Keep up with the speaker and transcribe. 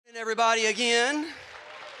Everybody again.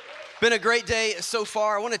 Been a great day so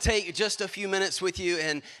far. I want to take just a few minutes with you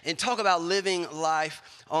and talk about living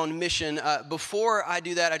life on mission. Before I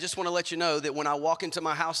do that, I just want to let you know that when I walk into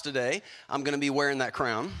my house today, I'm going to be wearing that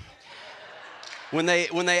crown. When they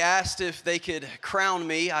asked if they could crown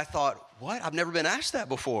me, I thought, what? I've never been asked that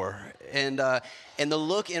before. And the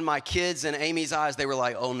look in my kids' and Amy's eyes, they were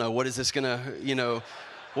like, oh no, what is this going to,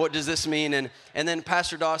 what does this mean? And then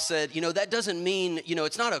Pastor Doss said, that doesn't mean,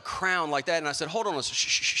 it's not a crown like that. And I said, hold on,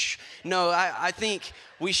 shh. No, I think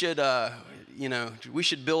we should, we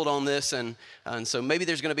should build on this. And so maybe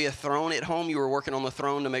there's going to be a throne at home. You were working on the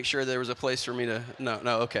throne to make sure there was a place for me to,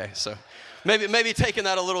 no, okay. So maybe taking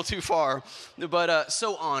that a little too far, but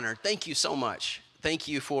so honored. Thank you so much. Thank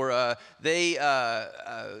you for,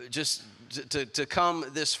 just to come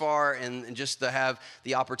this far and just to have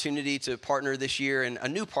the opportunity to partner this year in a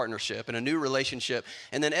new partnership and a new relationship.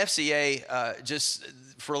 And then FCA, just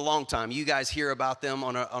for a long time, you guys hear about them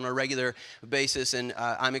on a regular basis. And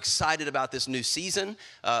I'm excited about this new season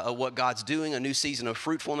of what God's doing, a new season of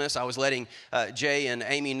fruitfulness. I was letting Jay and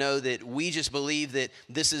Amy know that we just believe that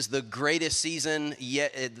this is the greatest season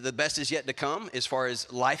yet, the best is yet to come as far as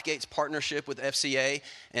LifeGate's partnership with FCA,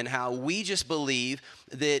 and how we just believe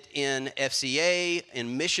that in FCA,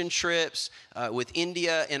 in mission trips, with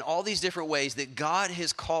India, in all these different ways that God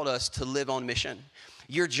has called us to live on mission.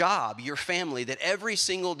 Your job, your family, that every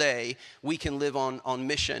single day we can live on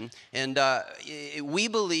mission. And we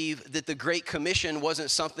believe that the Great Commission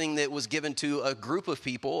wasn't something that was given to a group of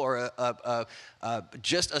people or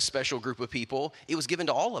just a special group of people. It was given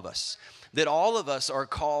to all of us. That all of us are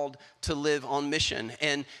called to live on mission.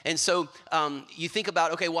 And so you think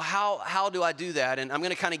about, okay, well, how do I do that? And I'm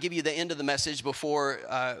going to kind of give you the end of the message before,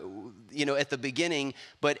 at the beginning.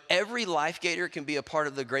 But every LifeGater can be a part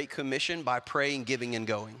of the Great Commission by praying, giving, and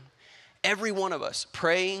going. Every one of us,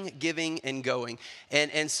 praying, giving, and going.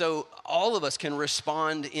 And so all of us can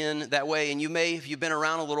respond in that way. And you may, if you've been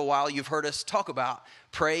around a little while, you've heard us talk about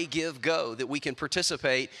pray, give, go, that we can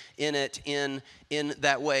participate in it in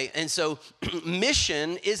that way. And so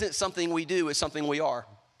mission isn't something we do, it's something we are.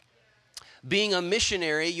 Being a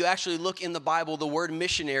missionary, you actually look in the Bible, the word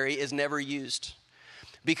missionary is never used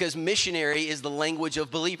because missionary is the language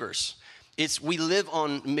of believers. We live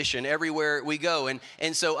on mission everywhere we go.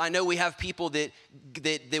 And so I know we have people that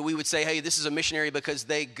we would say, hey, this is a missionary because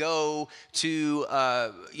they go to,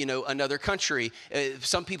 another country.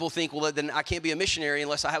 Some people think, well, then I can't be a missionary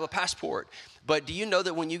unless I have a passport. But do you know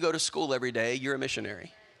that when you go to school every day, you're a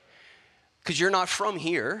missionary? Because you're not from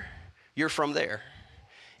here, you're from there.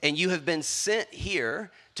 And you have been sent here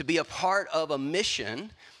to be a part of a mission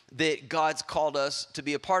that God's called us to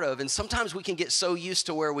be a part of. And sometimes we can get so used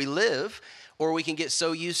to where we live, or we can get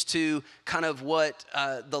so used to kind of what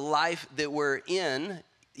the life that we're in.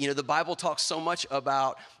 The Bible talks so much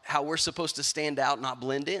about how we're supposed to stand out, not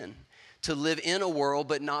blend in, to live in a world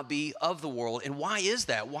but not be of the world. And why is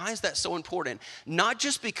that? Why is that so important? Not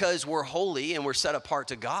just because we're holy and we're set apart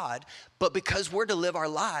to God, but because we're to live our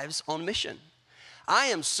lives on mission. I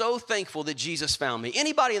am so thankful that Jesus found me.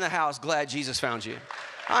 Anybody in the house glad Jesus found you?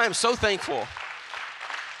 I am so thankful.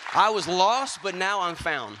 I was lost, but now I'm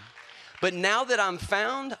found. But now that I'm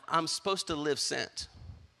found, I'm supposed to live sent.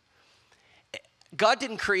 God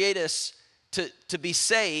didn't create us to be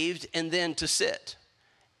saved and then to sit.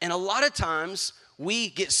 And a lot of times we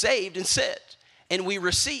get saved and sit and we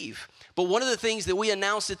receive. But one of the things that we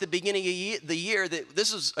announced at the beginning of the year that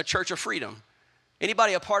this is a church of freedom.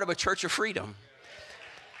 Anybody a part of a church of freedom?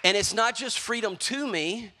 And it's not just freedom to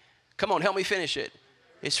me. Come on, help me finish it.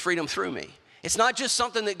 It's freedom through me. It's not just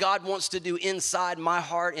something that God wants to do inside my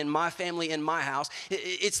heart, in my family, in my house.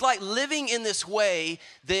 It's like living in this way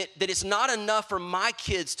that it's not enough for my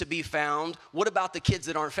kids to be found. What about the kids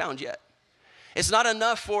that aren't found yet? It's not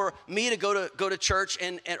enough for me to go to church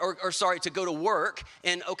to go to work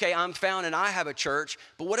and okay, I'm found and I have a church.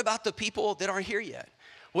 But what about the people that aren't here yet?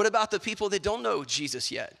 What about the people that don't know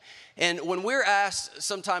Jesus yet? And when we're asked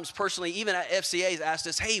sometimes personally, even at FCA has asked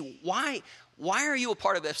us, hey, why are you a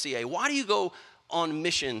part of FCA? Why do you go on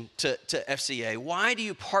mission to FCA? Why do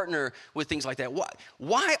you partner with things like that?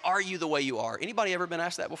 Why are you the way you are? Anybody ever been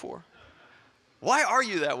asked that before? Why are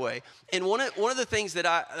you that way? And one of the things that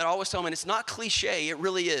I always tell them, and it's not cliche, it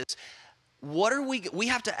really is, we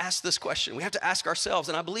have to ask this question. We have to ask ourselves,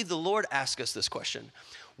 and I believe the Lord asked us this question.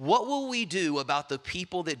 What will we do about the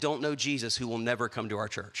people that don't know Jesus who will never come to our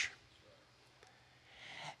church?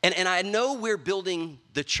 And I know we're building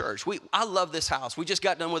the church. I love this house. We just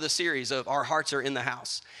got done with a series of Our Hearts Are in the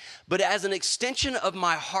House. But as an extension of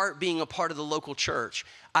my heart being a part of the local church,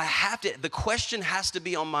 the question has to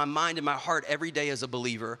be on my mind and my heart every day as a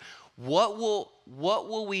believer. What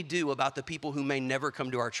will we do about the people who may never come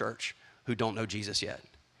to our church who don't know Jesus yet?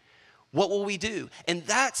 What will we do? And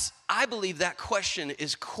I believe that question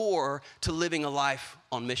is core to living a life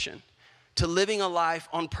on mission, to living a life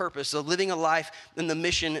on purpose, of living a life in the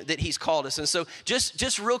mission that he's called us. And so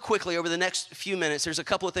just real quickly over the next few minutes, there's a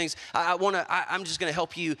couple of things I'm just gonna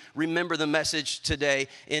help you remember the message today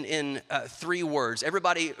in 3 words.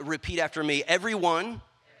 Everybody repeat after me: everyone,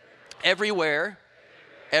 everywhere,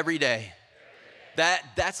 every day.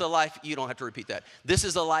 That's a life, you don't have to repeat that. This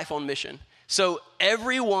is a life on mission. So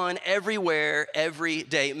everyone, everywhere, every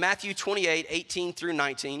day. Matthew 28, 18 through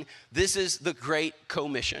 19, this is the Great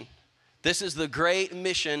Commission. This is the great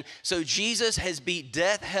mission. So Jesus has beat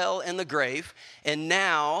death, hell, and the grave. And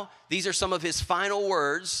now, these are some of his final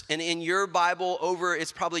words. And in your Bible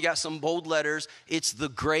it's probably got some bold letters. It's the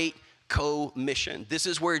Great Commission. This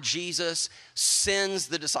is where Jesus sends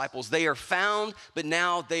the disciples. They are found, but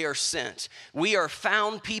now they are sent. We are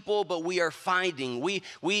found people, but we are finding.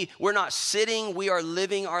 We're not sitting, we are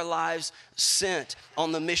living our lives sent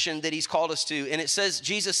on the mission that he's called us to. And it says,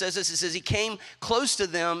 Jesus says this, it says he came close to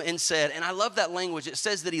them and said, and I love that language, it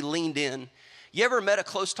says that he leaned in. You ever met a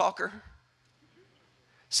close talker?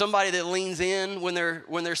 Somebody that leans in when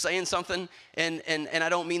they're saying something, and I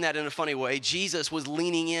don't mean that in a funny way. Jesus was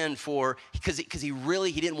leaning in because he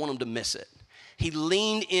didn't want them to miss it. He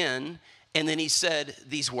leaned in, and then he said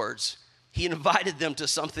these words. He invited them to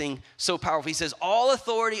something so powerful. He says, all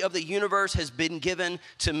authority of the universe has been given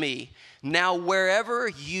to me. Now wherever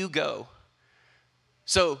you go.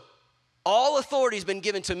 So all authority has been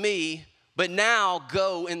given to me, but now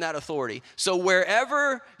go in that authority. So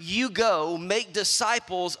wherever you go, make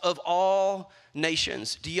disciples of all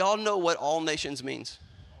nations. Do y'all know what all nations means?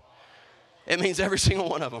 It means every single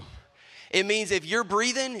one of them. It means if you're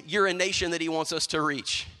breathing, you're a nation that he wants us to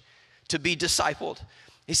reach, to be discipled.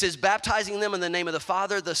 He says, baptizing them in the name of the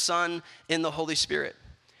Father, the Son, and the Holy Spirit.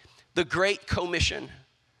 The Great Commission.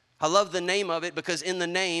 I love the name of it because in the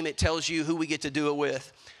name, it tells you who we get to do it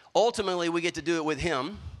with. Ultimately, we get to do it with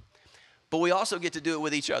him. But we also get to do it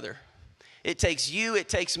with each other. It takes you, it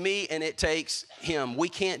takes me, and it takes him. We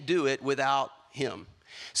can't do it without him.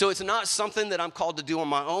 So it's not something that I'm called to do on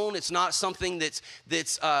my own. It's not something that's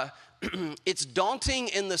it's daunting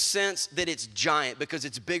in the sense that it's giant because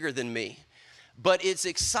it's bigger than me. But it's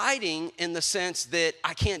exciting in the sense that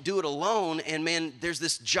I can't do it alone. And man, there's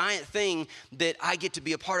this giant thing that I get to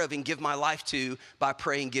be a part of and give my life to by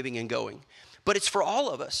praying, giving, and going. But it's for all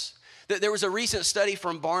of us. There was a recent study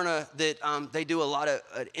from Barna that they do a lot of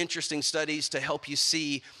interesting studies to help you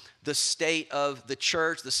see the state of the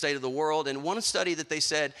church, the state of the world. And one study that they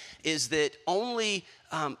said is that only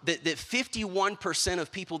that 51%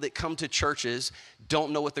 of people that come to churches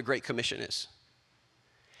don't know what the Great Commission is.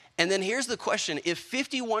 And then here's the question. If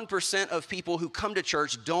 51% of people who come to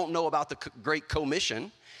church don't know about the Great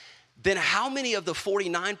Commission, then how many of the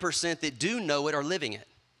 49% that do know it are living it?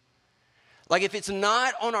 Like if it's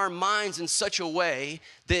not on our minds in such a way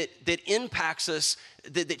that impacts us,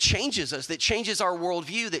 that changes us, that changes our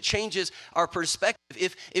worldview, that changes our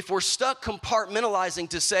perspective. If we're stuck compartmentalizing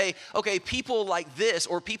to say, okay, people like this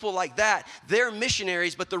or people like that, they're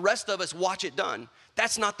missionaries, but the rest of us watch it done.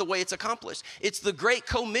 That's not the way it's accomplished. It's the Great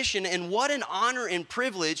Commission, and what an honor and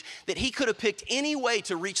privilege that he could have picked any way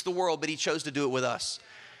to reach the world, but he chose to do it with us.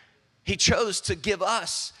 He chose to give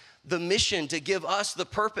us the mission, to give us the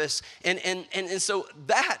purpose. And so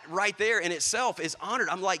that right there in itself is honored.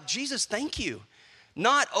 I'm like, Jesus, thank you.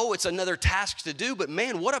 Not, it's another task to do, but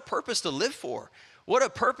man, what a purpose to live for. What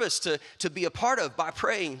a purpose to be a part of by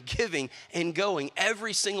praying, giving, and going.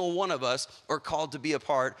 Every single one of us are called to be a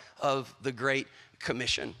part of the Great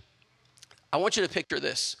Commission. I want you to picture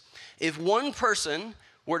this. If one person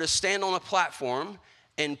were to stand on a platform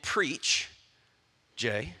and preach,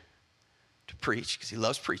 Jay, to preach, because he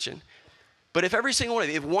loves preaching. But if every single one of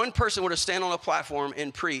you, if one person were to stand on a platform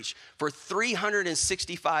and preach for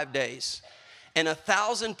 365 days, and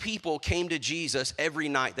 1,000 people came to Jesus every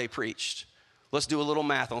night they preached. Let's do a little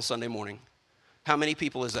math on Sunday morning. How many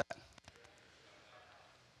people is that?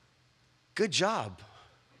 Good job.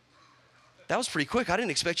 That was pretty quick. I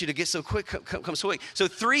didn't expect you to get so quick, come so quick. So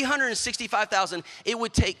 365,000, it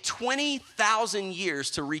would take 20,000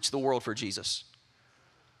 years to reach the world for Jesus.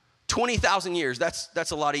 20,000 years,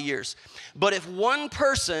 that's a lot of years. But if one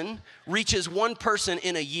person reaches one person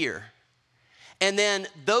in a year, And then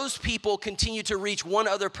those people continue to reach one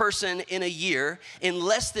other person in a year. In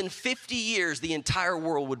less than 50 years, the entire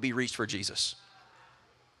world would be reached for Jesus.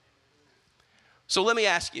 So let me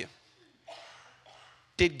ask you,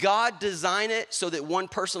 did God design it so that one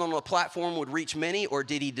person on a platform would reach many, or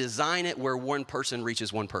did he design it where one person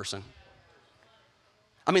reaches one person?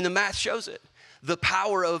 I mean, the math shows it, the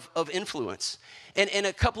power of influence. And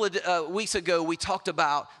a couple of weeks ago, we talked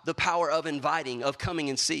about the power of inviting, of coming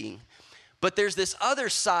and seeing. But there's this other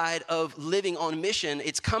side of living on mission.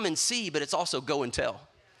 It's come and see, but it's also go and tell.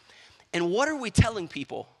 And what are we telling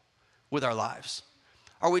people with our lives?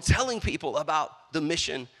 Are we telling people about the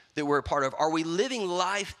mission that we're a part of? Are we living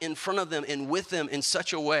life in front of them and with them in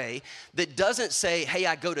such a way that doesn't say, hey,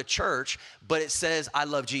 I go to church, but it says, I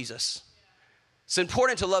love Jesus? It's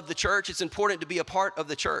important to love the church. It's important to be a part of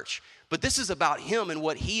the church. But this is about him and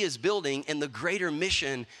what he is building and the greater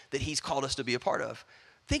mission that he's called us to be a part of.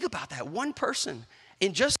 Think about that. One person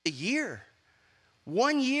in just a year.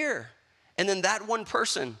 1 year. And then that one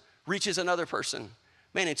person reaches another person.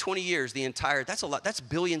 Man, in 20 years, that's a lot. That's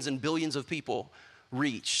billions and billions of people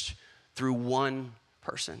reached through one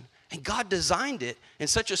person. And God designed it in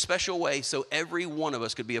such a special way so every one of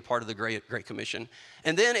us could be a part of the Great Commission.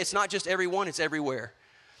 And then it's not just everyone, it's everywhere.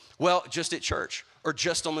 Well, just at church or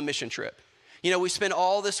just on the mission trip. You know, we spend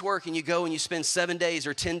all this work and you go and you spend 7 days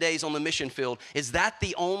or 10 days on the mission field. Is that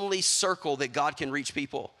the only circle that God can reach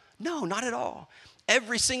people? No, not at all.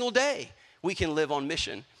 Every single day we can live on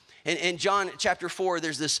mission. In John chapter 4,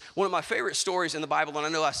 there's this, one of my favorite stories in the Bible, and I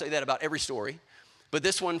know I say that about every story, but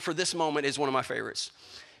this one for this moment is one of my favorites.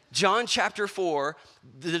 John chapter 4,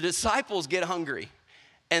 the disciples get hungry,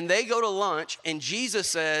 and they go to lunch, and Jesus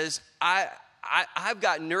says, I've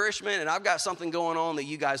got nourishment, and I've got something going on that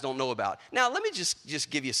you guys don't know about. Now, let me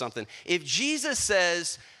just give you something. If Jesus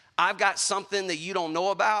says, I've got something that you don't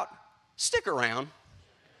know about, stick around,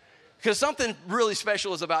 because something really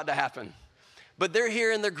special is about to happen. But they're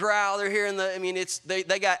hearing the growl, they're hearing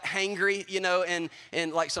they got hangry, you know, and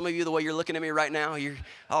like some of you, the way you're looking at me right now, you're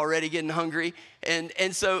already getting hungry.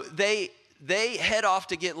 And so they head off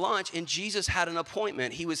to get lunch, and Jesus had an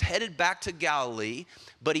appointment. He was headed back to Galilee,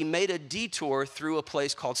 but he made a detour through a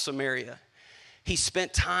place called Samaria. He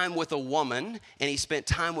spent time with a woman, and he spent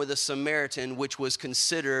time with a Samaritan, which was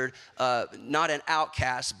considered not an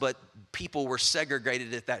outcast, but people were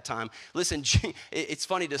segregated at that time. Listen, it's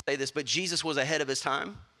funny to say this, but Jesus was ahead of his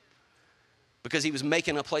time because he was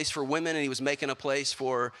making a place for women and he was making a place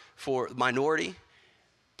for minority.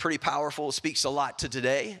 Pretty powerful. It speaks a lot to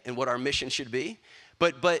today and what our mission should be.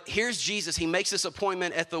 But here's Jesus. He makes this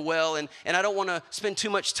appointment at the well, and I don't want to spend too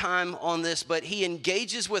much time on this, but he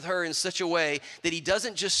engages with her in such a way that he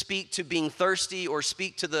doesn't just speak to being thirsty or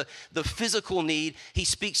speak to the physical need. He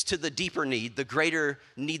speaks to the deeper need, the greater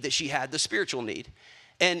need that she had, the spiritual need.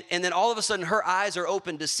 And then all of a sudden, her eyes are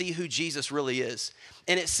open to see who Jesus really is.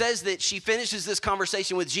 And it says that she finishes this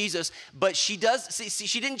conversation with Jesus, but she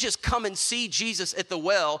didn't just come and see Jesus at the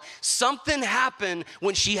well. Something happened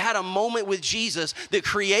when she had a moment with Jesus that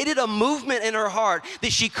created a movement in her heart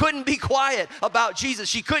that she couldn't be quiet about Jesus.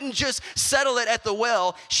 She couldn't just settle it at the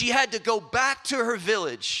well. She had to go back to her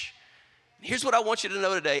village. Here's what I want you to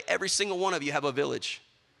know today. Every single one of you have a village.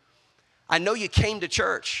 I know you came to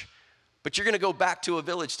church, but you're going to go back to a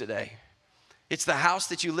village today. It's the house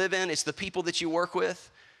that you live in. It's the people that you work with.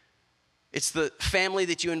 It's the family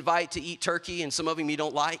that you invite to eat turkey, and some of them you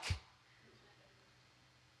don't like.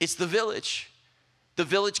 It's the village. The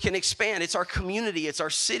village can expand. It's our community. It's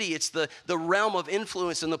our city. It's the realm of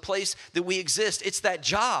influence and the place that we exist. It's that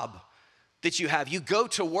job that you have. You go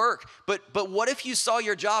to work, but what if you saw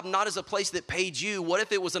your job not as a place that paid you? What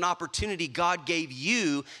if it was an opportunity God gave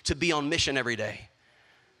you to be on mission every day?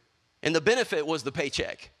 And the benefit was the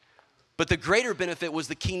paycheck. But the greater benefit was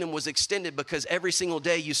the kingdom was extended because every single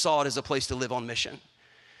day you saw it as a place to live on mission.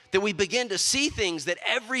 That we begin to see things that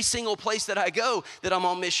every single place that I go, that I'm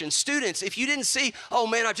on mission. Students, if you didn't see, oh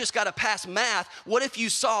man, I just got to pass math, what if you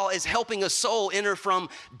saw as helping a soul enter from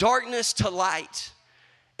darkness to light?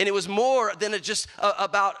 And it was more than just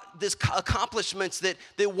about this accomplishments that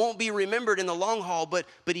won't be remembered in the long haul, but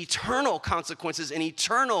eternal consequences and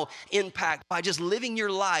eternal impact by just living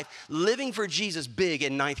your life, living for Jesus big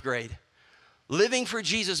in 9th grade. Living for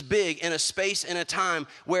Jesus big in a space and a time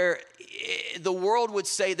where the world would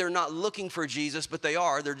say they're not looking for Jesus, but they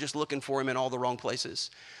are. They're just looking for him in all the wrong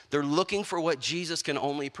places. They're looking for what Jesus can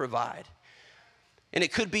only provide. And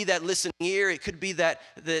it could be that listening ear, it could be that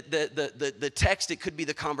the text, it could be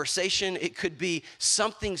the conversation, it could be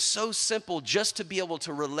something so simple just to be able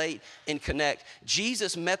to relate and connect.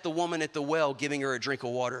 Jesus met the woman at the well giving her a drink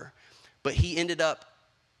of water, but he ended up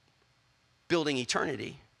building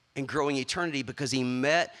eternity and growing eternity because he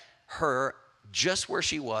met her just where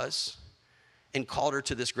she was and called her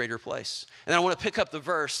to this greater place. And I want to pick up the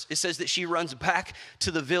verse. It says that she runs back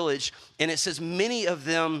to the village, and it says many of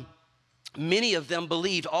them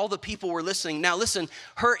believed. All the people were listening. Now listen,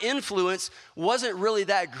 her influence wasn't really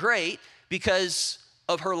that great because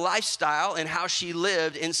of her lifestyle and how she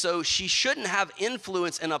lived, and so she shouldn't have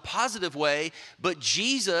influence in a positive way, but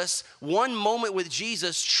Jesus, one moment with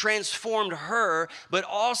Jesus transformed her, but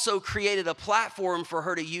also created a platform for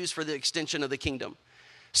her to use for the extension of the kingdom.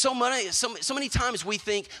 So many times we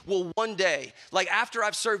think, well, one day, like after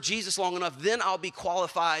I've served Jesus long enough, then I'll be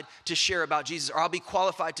qualified to share about Jesus, or I'll be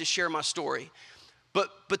qualified to share my story.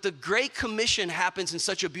 But the Great Commission happens in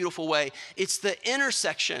such a beautiful way. It's the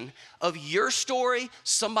intersection of your story,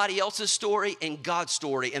 somebody else's story, and God's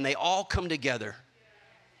story, and they all come together.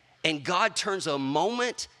 And God turns a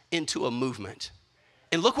moment into a movement.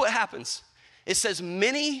 And look what happens. It says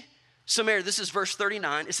this is verse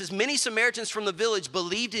 39. It says, many Samaritans from the village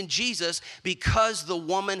believed in Jesus because the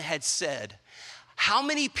woman had said. How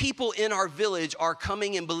many people in our village are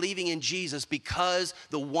coming and believing in Jesus because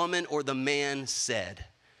the woman or the man said?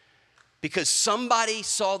 Because somebody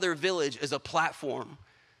saw their village as a platform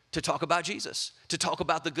to talk about Jesus, to talk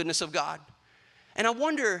about the goodness of God. And I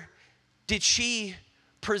wonder, did she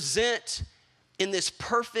present in this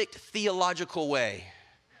perfect theological way?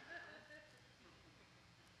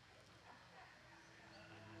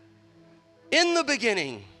 In the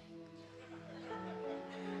beginning,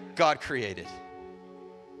 God created.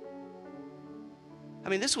 I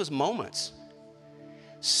mean, this was moments.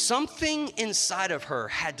 Something inside of her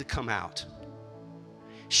had to come out.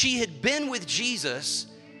 She had been with Jesus.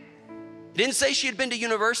 It didn't say she had been to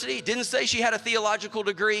university. It didn't say she had a theological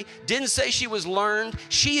degree. Didn't say she was learned.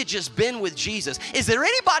 She had just been with Jesus. Is there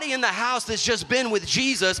anybody in the house that's just been with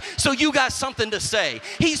Jesus so you got something to say?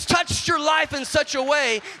 He's touched your life in such a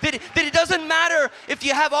way that it doesn't matter if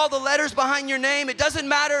you have all the letters behind your name. It doesn't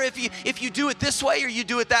matter if you do it this way or you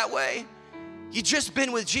do it that way. You just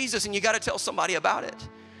been with Jesus and you got to tell somebody about it.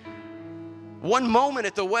 One moment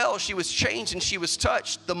at the well, she was changed and she was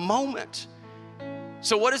touched. The moment.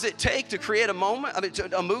 So what does it take to create a moment?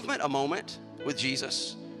 A movement, a moment with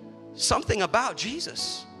Jesus. Something about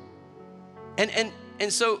Jesus. And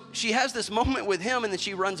so she has this moment with him, and then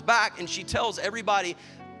she runs back and she tells everybody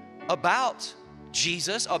about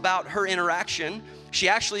Jesus, about her interaction. She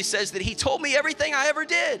actually says that he told me everything I ever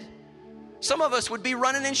did. Some of us would be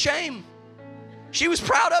running in shame. She was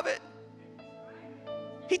proud of it.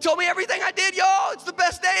 He told me everything I did, y'all. It's the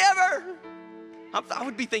best day ever. I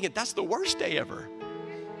would be thinking, that's the worst day ever.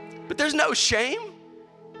 But there's no shame.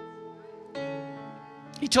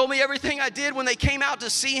 He told me everything I did. When they came out to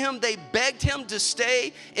see him, they begged him to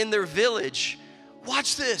stay in their village.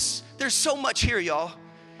 Watch this. There's so much here, y'all.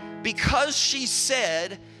 Because she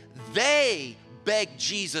said, they begged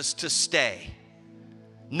Jesus to stay.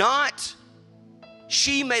 Not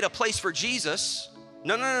she made a place for Jesus.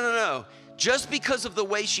 No. Just because of the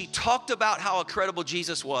way she talked about how incredible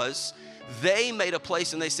Jesus was, they made a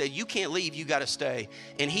place and they said, you can't leave, you got to stay.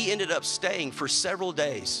 And he ended up staying for several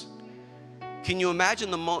days. Can you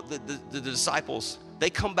imagine the disciples? They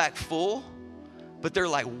come back full, but they're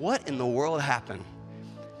like, what in the world happened?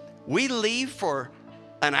 We leave for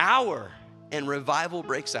an hour and revival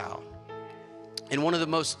breaks out. And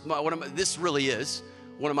this really is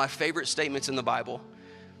one of my favorite statements in the Bible.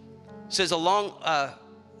 It says, long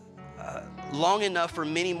enough for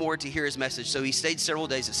many more to hear his message. So he stayed several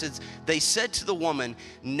days. It says, they said to the woman,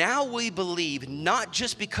 now we believe not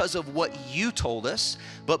just because of what you told us,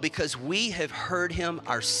 but because we have heard him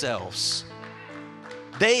ourselves.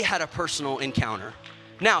 They had a personal encounter.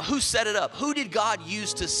 Now, who set it up? Who did God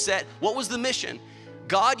use to set? What was the mission?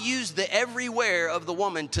 God used the everywhere of the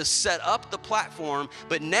woman to set up the platform,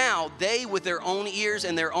 but now they, with their own ears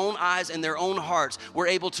and their own eyes and their own hearts, were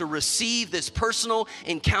able to receive this personal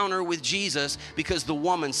encounter with Jesus because the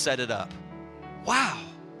woman set it up. Wow,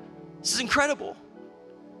 this is incredible.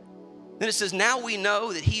 Then it says, now we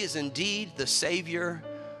know that he is indeed the Savior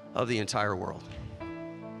of the entire world.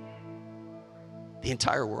 The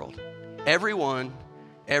entire world. Everyone,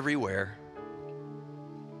 everywhere,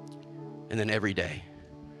 and then every day.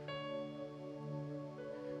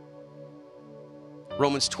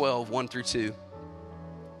 Romans 12, 1 through 2.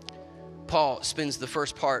 Paul spends the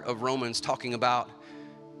first part of Romans talking about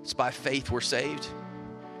it's by faith we're saved.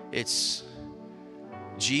 It's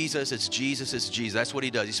Jesus, it's Jesus, it's Jesus. That's what he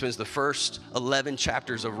does. He spends the first 11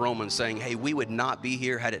 chapters of Romans saying, hey, we would not be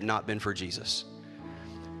here had it not been for Jesus.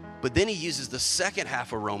 But then he uses the second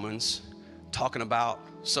half of Romans talking about,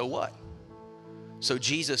 so what? So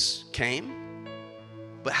Jesus came.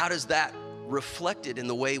 But how does that reflect it in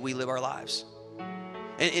the way we live our lives?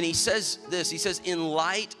 And he says this, he says, in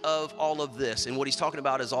light of all of this, and what he's talking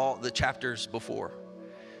about is all the chapters before.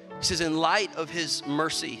 He says, in light of his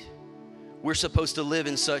mercy, we're supposed to live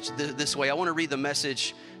in this way. I want to read the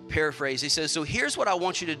Message paraphrase. He says, so here's what I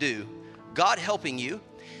want you to do. God helping you,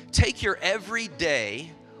 take your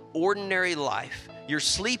everyday, ordinary life. You're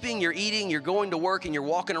sleeping, you're eating, you're going to work, and you're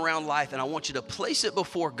walking around life, and I want you to place it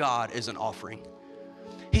before God as an offering.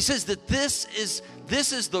 He says that this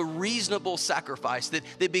is the reasonable sacrifice,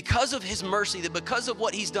 that because of his mercy, that because of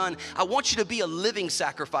what he's done, I want you to be a living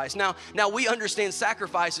sacrifice. Now we understand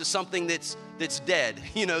sacrifice is something that's dead,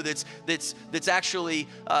 that's actually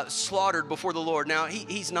slaughtered before the Lord. Now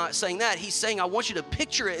he's not saying that. He's saying I want you to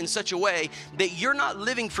picture it in such a way that you're not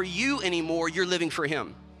living for you anymore, you're living for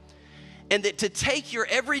him. And that to take your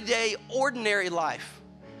everyday, ordinary life,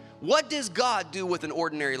 what does God do with an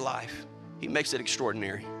ordinary life? He makes it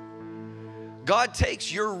extraordinary. God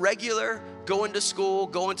takes your regular going to school,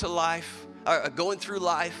 going through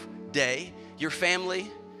life day, your family,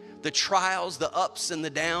 the trials, the ups and the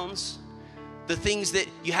downs, the things that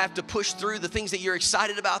you have to push through, the things that you're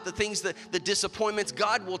excited about, the disappointments.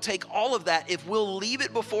 God will take all of that. If we'll leave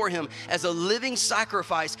it before him as a living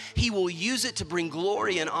sacrifice, he will use it to bring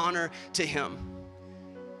glory and honor to him.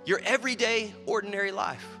 Your everyday, ordinary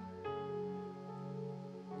life.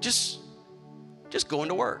 Just going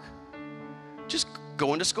to work, just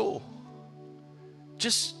going to school,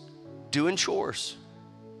 just doing chores,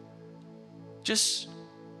 just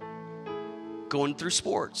going through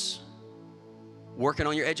sports, working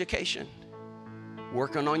on your education,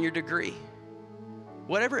 working on your degree,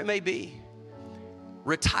 whatever it may be,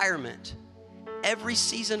 retirement, every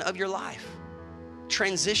season of your life,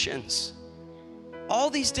 transitions, all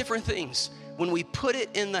these different things, when we put it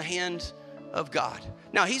in the hand of God.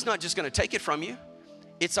 Now, he's not just going to take it from you.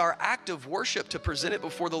 It's our act of worship to present it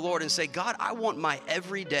before the Lord and say, God, I want my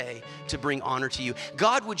every day to bring honor to you.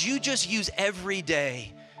 God, would you just use every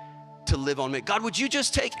day to live on me? God, would you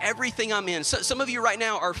just take everything I'm in? So, some of you right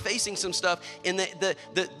now are facing some stuff in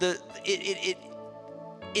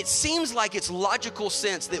it seems like it's logical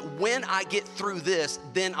sense that when I get through this,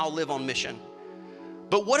 then I'll live on mission.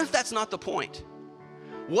 But what if that's not the point?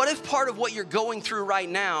 What if part of what you're going through right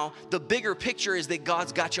now, the bigger picture is that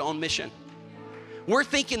God's got you on mission? We're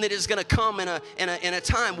thinking that it's going to come in a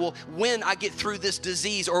time, well, when I get through this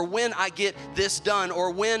disease, or when I get this done,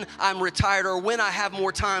 or when I'm retired, or when I have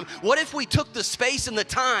more time. What if we took the space and the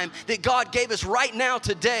time that God gave us right now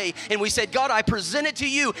today, and we said, God, I present it to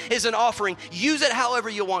you as an offering. Use it however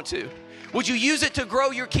you want to. Would you use it to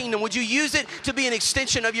grow your kingdom? Would you use it to be an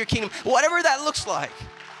extension of your kingdom? Whatever that looks like.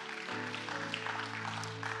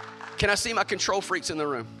 Can I see my control freaks in the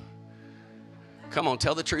room? Come on,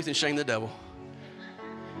 tell the truth and shame the devil.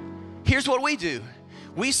 Here's what we do.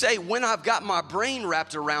 We say, when I've got my brain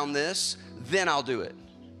wrapped around this, then I'll do it.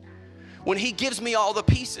 When he gives me all the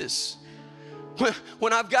pieces.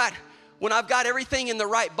 When I've got everything in the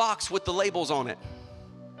right box with the labels on it.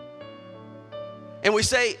 And we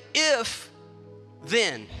say, if,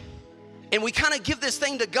 then. And we kind of give this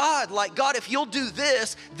thing to God, like, God, if you'll do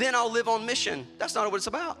this, then I'll live on mission. That's not what it's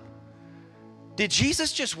about. Did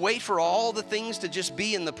Jesus just wait for all the things to just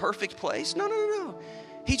be in the perfect place? No.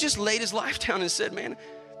 He just laid his life down and said, man,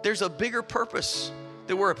 there's a bigger purpose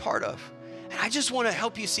that we're a part of. And I just want to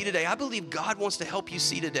help you see today. I believe God wants to help you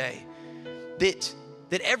see today that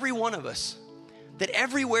every one of us, that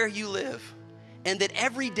everywhere you live, and that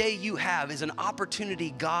every day you have is an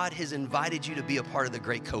opportunity God has invited you to be a part of the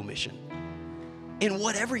Great Commission. In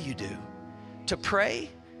whatever you do, to pray,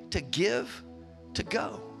 to give, to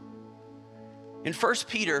go. In 1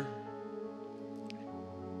 Peter,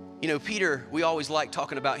 Peter, we always like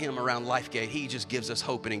talking about him around LifeGate. He just gives us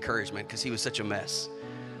hope and encouragement because he was such a mess.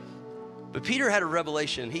 But Peter had a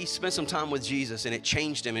revelation. He spent some time with Jesus, and it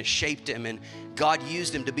changed him, it shaped him, and God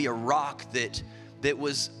used him to be a rock that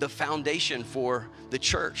was the foundation for the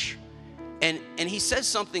church. And he says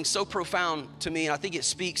something so profound to me, and I think it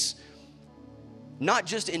speaks not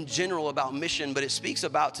just in general about mission, but it speaks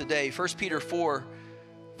about today. 1 Peter 4,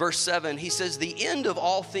 verse 7, he says, the end of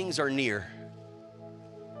all things are near.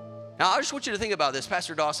 Now, I just want you to think about this.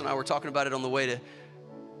 Pastor Dawson and I were talking about it on the way to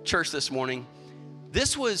church this morning.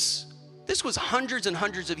 This was hundreds and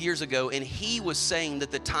hundreds of years ago, and he was saying that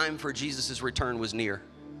the time for Jesus' return was near.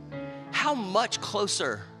 How much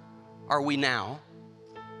closer are we now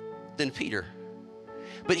than Peter?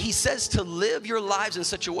 But he says to live your lives in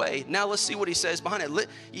such a way. Now let's see what he says behind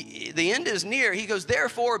it. The end is near. He goes,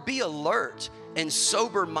 therefore be alert and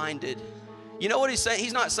sober-minded. You know what he's saying?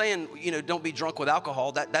 He's not saying, don't be drunk with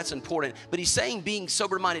alcohol. That's important. But he's saying being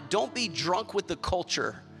sober-minded. Don't be drunk with the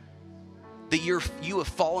culture that you have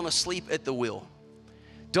fallen asleep at the wheel.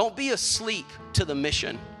 Don't be asleep to the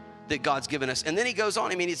mission that God's given us. And then he goes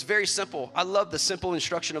on. I mean, it's very simple. I love the simple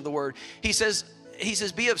instruction of the word. He says,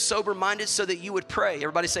 be of sober-minded so that you would pray.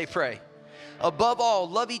 Everybody say pray. Above all,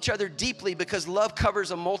 love each other deeply because love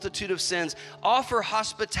covers a multitude of sins. Offer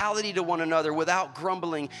hospitality to one another without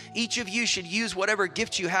grumbling. Each of you should use whatever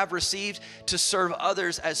gift you have received to serve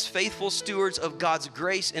others as faithful stewards of God's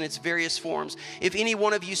grace in its various forms. If any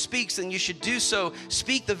one of you speaks, then you should do so.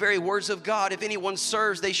 Speak the very words of God. If anyone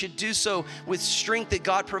serves, they should do so with strength that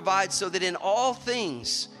God provides, so that in all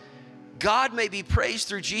things God may be praised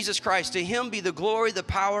through Jesus Christ. To him be the glory, the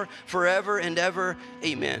power forever and ever.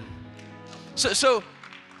 Amen. So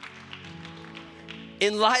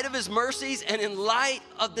in light of his mercies and in light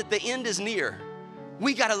of that the end is near,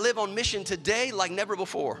 we got to live on mission today like never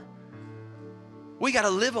before. We got to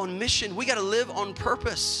live on mission. We got to live on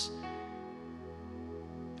purpose.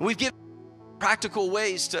 We've given practical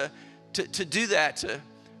ways to do that, to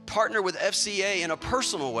partner with FCA in a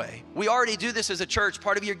personal way. We already do this as a church.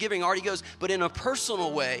 Part of your giving already goes, but in a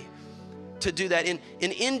personal way, to do that. In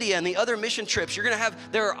India and the other mission trips,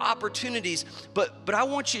 there are opportunities, but I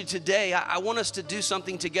want you today, I want us to do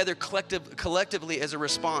something together collectively as a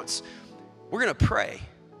response. We're going to pray.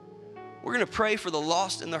 We're going to pray for the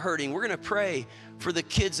lost and the hurting. We're going to pray for the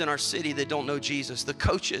kids in our city that don't know Jesus, the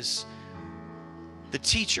coaches, the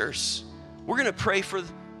teachers. We're going to pray for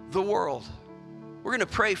the world. We're going to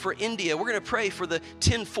pray for India. We're going to pray for the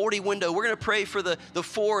 1040 window. We're going to pray for the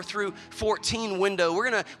 4 through 14 window.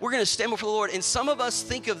 We're going to stand before the Lord. And some of us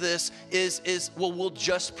think of this well, we'll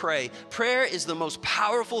just pray. Prayer is the most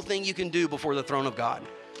powerful thing you can do before the throne of God.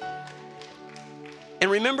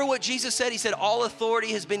 And remember what Jesus said? He said, all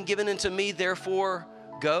authority has been given unto me, therefore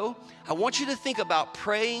go. I want you to think about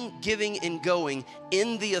praying, giving, and going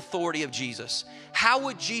in the authority of Jesus. How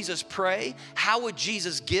would Jesus pray? How would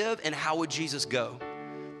Jesus give? And how would Jesus go?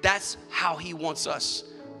 That's how he wants us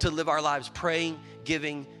to live our lives, praying,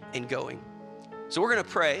 giving, and going. So we're going to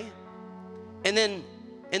pray. And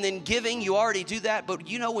then giving, you already do that. But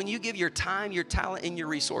when you give your time, your talent, and your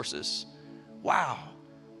resources, wow.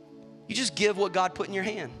 You just give what God put in your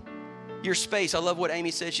hand. Your space. I love what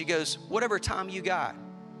Amy said. She goes, whatever time you got,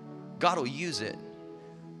 God will use it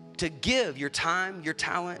to give your time, your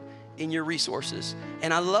talent, and your resources.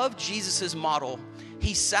 And I love Jesus's model.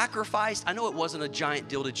 He sacrificed, I know it wasn't a giant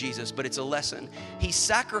deal to Jesus, but it's a lesson. He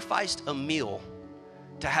sacrificed a meal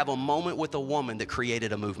to have a moment with a woman that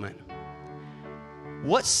created a movement.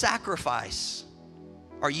 What sacrifice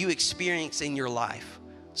are you experiencing in your life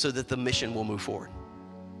so that the mission will move forward?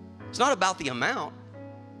 It's not about the amount.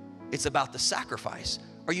 It's about the sacrifice.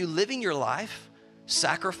 Are you living your life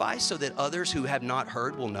sacrifice so that others who have not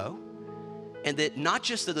heard will know? And that not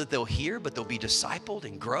just so that they'll hear, but they'll be discipled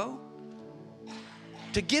and grow?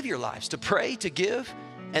 To give your lives, to pray, to give,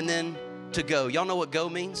 and then to go. Y'all know what go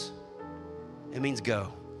means? It means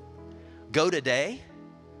go. Go today.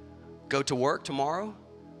 Go to work tomorrow.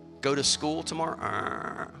 Go to school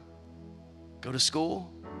tomorrow. Go to school.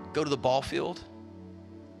 Go to the ball field.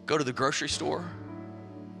 Go to the grocery store.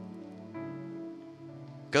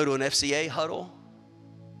 Go to an FCA huddle.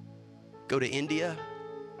 Go to India.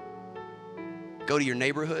 Go to your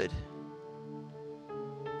neighborhood.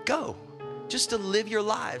 Go. Just to live your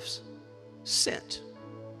lives sent.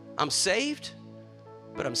 I'm saved,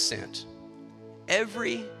 but I'm sent.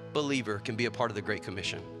 Every believer can be a part of the Great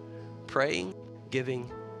Commission. Praying,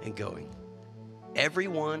 giving, and going.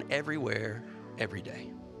 Everyone, everywhere, every day.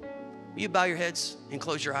 Will you bow your heads and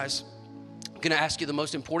close your eyes? I'm going to ask you the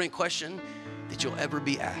most important question that you'll ever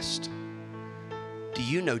be asked. Do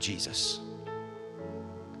you know Jesus?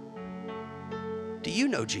 Do you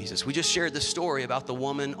know Jesus? We just shared the story about the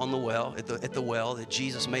woman on the well, at the well that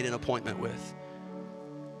Jesus made an appointment with.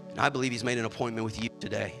 And I believe he's made an appointment with you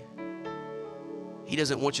today. He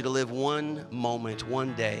doesn't want you to live one moment,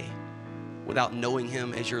 one day, without knowing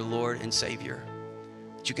him as your Lord and Savior.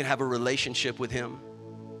 That you can have a relationship with him.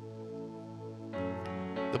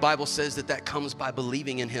 The Bible says that comes by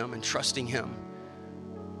believing in him and trusting him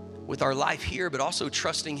with our life here, but also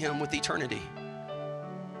trusting him with eternity.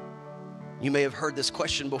 You may have heard this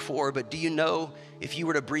question before, but do you know if you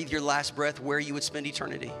were to breathe your last breath, where you would spend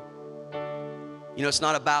eternity? You know, it's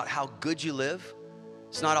not about how good you live.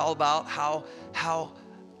 It's not all about how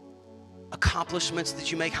accomplishments that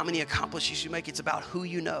you make, how many accomplishments you make. It's about who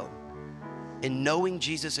you know and knowing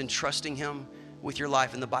Jesus and trusting him with your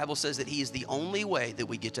life. And the Bible says that he is the only way that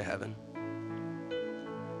we get to heaven.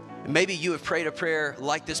 Maybe you have prayed a prayer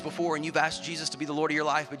like this before and you've asked Jesus to be the Lord of your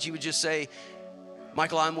life, but you would just say,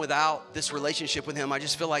 Michael, I'm without this relationship with him. I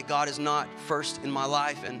just feel like God is not first in my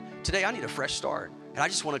life. And today I need a fresh start. And I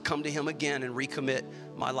just want to come to him again and recommit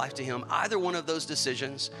my life to him. Either one of those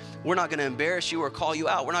decisions, we're not going to embarrass you or call you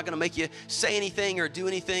out. We're not going to make you say anything or do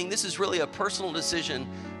anything. This is really a personal decision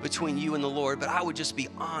between you and the Lord. But I would just be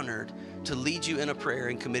honored to lead you in a prayer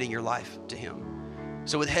and committing your life to him.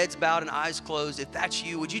 So with heads bowed and eyes closed, if that's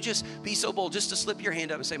you, would you just be so bold just to slip your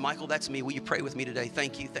hand up and say, Michael, that's me. Will you pray with me today?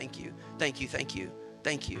 Thank you, thank you, thank you, thank you,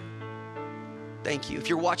 thank you, thank you. If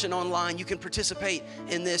you're watching online, you can participate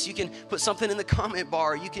in this. You can put something in the comment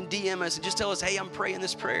bar. You can DM us and just tell us, hey, I'm praying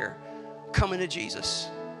this prayer. Coming to Jesus.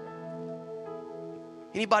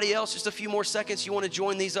 Anybody else, just a few more seconds, you want to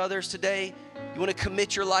join these others today? You want to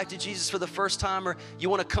commit your life to Jesus for the first time, or you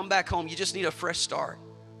want to come back home? You just need a fresh start.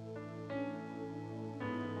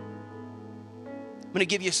 I'm going to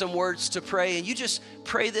give you some words to pray, and you just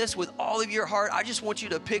pray this with all of your heart. I just want you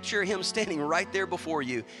to picture him standing right there before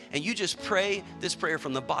you, and you just pray this prayer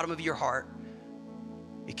from the bottom of your heart.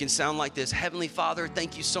 It can sound like this. Heavenly Father,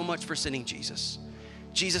 thank you so much for sending Jesus.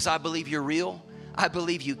 Jesus, I believe you're real. I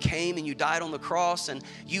believe you came and you died on the cross, and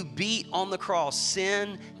you beat on the cross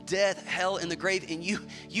sin, death, hell, and the grave, and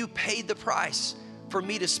you paid the price for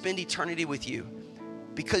me to spend eternity with you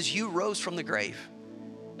because you rose from the grave.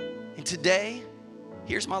 And today,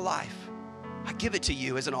 here's my life. I give it to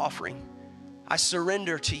you as an offering. I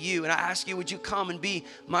surrender to you, and I ask you, would you come and be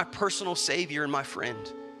my personal Savior and my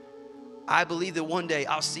friend? I believe that one day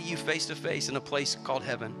I'll see you face to face in a place called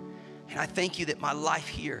heaven. And I thank you that my life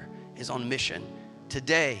here is on mission.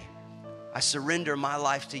 Today, I surrender my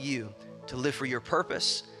life to you to live for your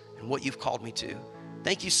purpose and what you've called me to.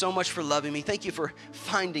 Thank you so much for loving me. Thank you for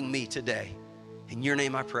finding me today. In your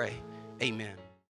name I pray, amen.